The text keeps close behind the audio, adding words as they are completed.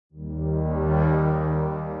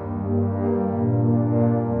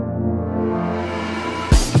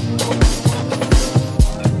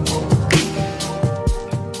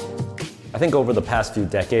think over the past few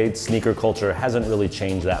decades, sneaker culture hasn't really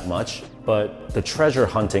changed that much, but the treasure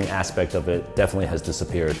hunting aspect of it definitely has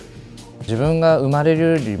disappeared. 自分が生まれ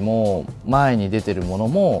るよりも前に出てるもの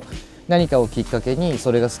も何かをきっかけに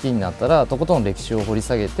それが好きになったらとことん歴史を掘り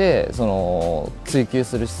下げて追求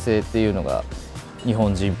する姿勢っていうのが日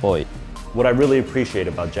本人っぽい。What I really appreciate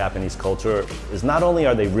about Japanese culture is not only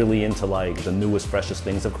are they really into like the newest, freshest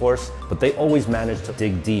things, of course, but they always manage to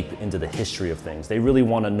dig deep into the history of things. They really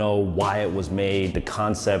want to know why it was made, the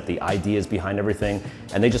concept, the ideas behind everything,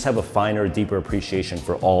 and they just have a finer, deeper appreciation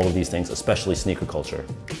for all of these things, especially sneaker culture.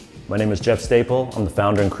 My name is Jeff Staple. I'm the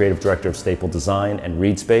founder and creative director of Staple Design and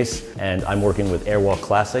Read Space, and I'm working with Airwalk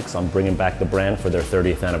Classics on bringing back the brand for their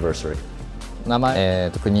 30th anniversary. 名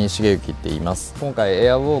前、国井茂之って言います。今回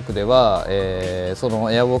エアウォークでは、そ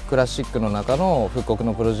のエアウォーククラシックの中の復刻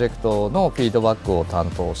のプロジェクトのフィードバックを担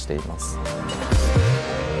当しています。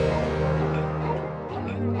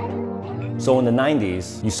So in the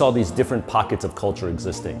 90s, you saw these different pockets of culture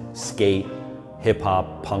existing. Skate, hip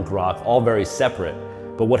hop, punk rock, all very separate.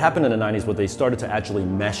 But what happened in the 90s was they started to actually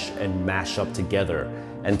mesh and mash up together.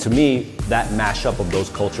 And to me, that mashup of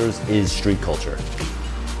those cultures is street culture.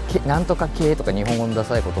 なんとか系とか日本語のダ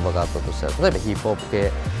サい言葉があったとしたら、例えばヒップホップ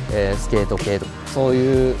系、スケート系とかそう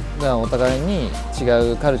いうお互いに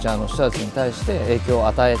違うカルチャーの人たちに対して影響を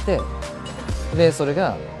与えて、でそれ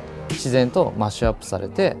が自然とマッシュアップされ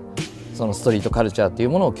てそのストリートカルチャーっていう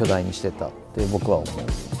ものを巨大にしてったって僕は思う。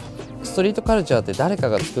ストリートカルチャーって誰か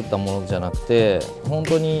が作ったものじゃなくて本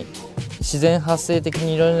当に自然発生的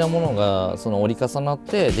にいろいろなものがその折り重なっ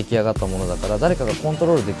て出来上がったものだから誰かがコント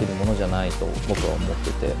ロールできるものじゃないと僕は思っ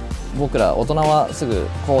てて、僕ら大人はすぐ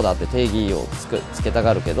こうだって定義をつけた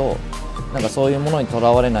がるけど、なんかそういうものにと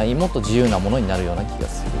らわれないもっと自由なものになるような気が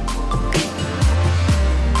する。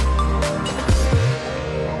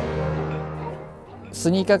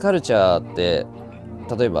スニーカーカルチャーって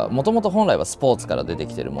例えばもともと本来はスポーツから出て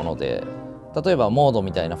きてるもので、例えばモード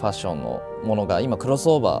みたいなファッションのものが今クロス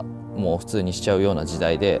オーバーも普通にしちゃうような時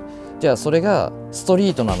代で、じゃあそれがスト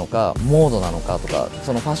リートなのかモードなのかとか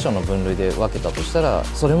そのファッションの分類で分けたとしたら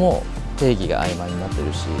それも定義が曖昧になって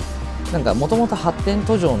るし、なんかもともと発展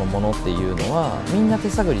途上のものっていうのはみんな手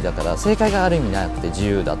探りだから正解がある意味なくて自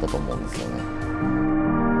由だったと思うんですよね。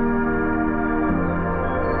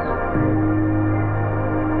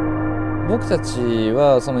僕たち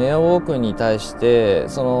はそのエアウォークに対して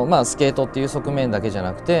スケートっていう側面だけじゃ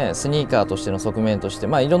なくてスニーカーとしての側面として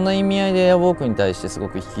いろんな意味合いでエアウォークに対してすご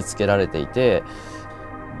く引きつけられていて、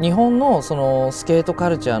日本のそのスケートカ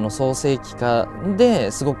ルチャーの創世期化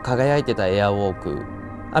ですごく輝いてたエアウォーク、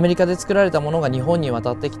アメリカで作られたものが日本に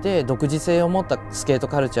渡ってきて独自性を持ったスケート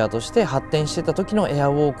カルチャーとして発展してた時のエア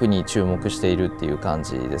ウォークに注目しているっていう感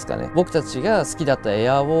じですかね。僕たちが好きだったエ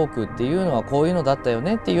アウォークっていうのはこういうのだったよ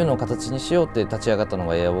ねっていうのを形にしようって立ち上がったの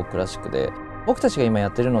がエアウォーククラシックで、僕たちが今や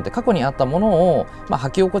ってるのって過去にあったものを、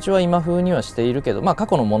履き心地は今風にはしているけど、過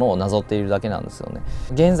去のものをなぞっているだけなんですよね。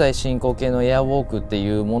現在進行形のエアウォークって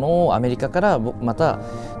いうものをアメリカからまた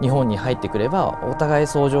日本に入ってくればお互い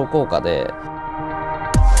相乗効果で。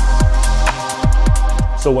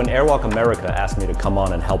So when Airwalk America asked me to come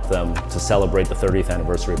on and help them to celebrate the 30th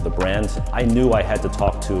anniversary of the brand, I knew I had to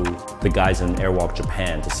talk to the guys in Airwalk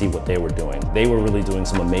Japan to see what they were doing. They were really doing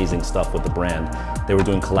some amazing stuff with the brand. They were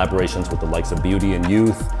doing collaborations with the likes of Beauty and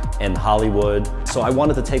Youth and Hollywood. So I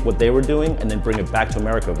wanted to take what they were doing and then bring it back to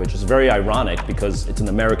America, which is very ironic because it's an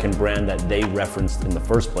American brand that they referenced in the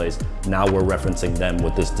first place. Now we're referencing them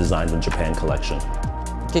with this Designed in Japan collection.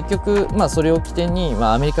 結局、それを起点に、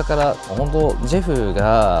アメリカから本当ジェフ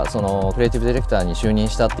がそのクリエイティブディレクターに就任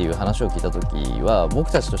したっていう話を聞いた時は僕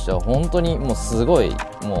たちとしては本当にもうすごい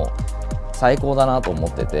もう最高だなと思っ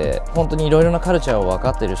てて、本当にいろいろなカルチャーを分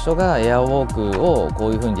かってる人がエアウォークをこ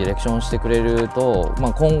ういう風にディレクションしてくれると、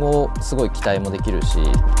今後すごい期待もできるし。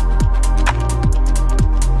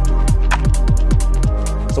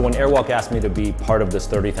So when Airwalk asked me to be part of this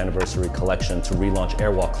 30th anniversary collection to relaunch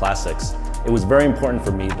Airwalk Classics, it was very important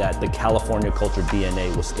for me that the California culture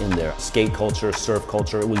DNA was in there. Skate culture, surf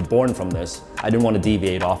culture, it was born from this. I didn't want to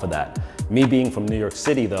deviate off of that. Me being from New York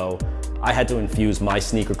City though, I had to infuse my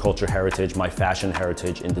sneaker culture heritage, my fashion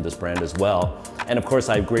heritage into this brand as well. And of course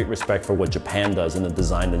I have great respect for what Japan does in the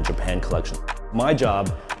Designed in Japan collection. My job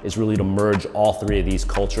is really to merge all three of these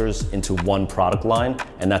cultures into one product line,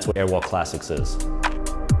 and that's what Airwalk Classics is.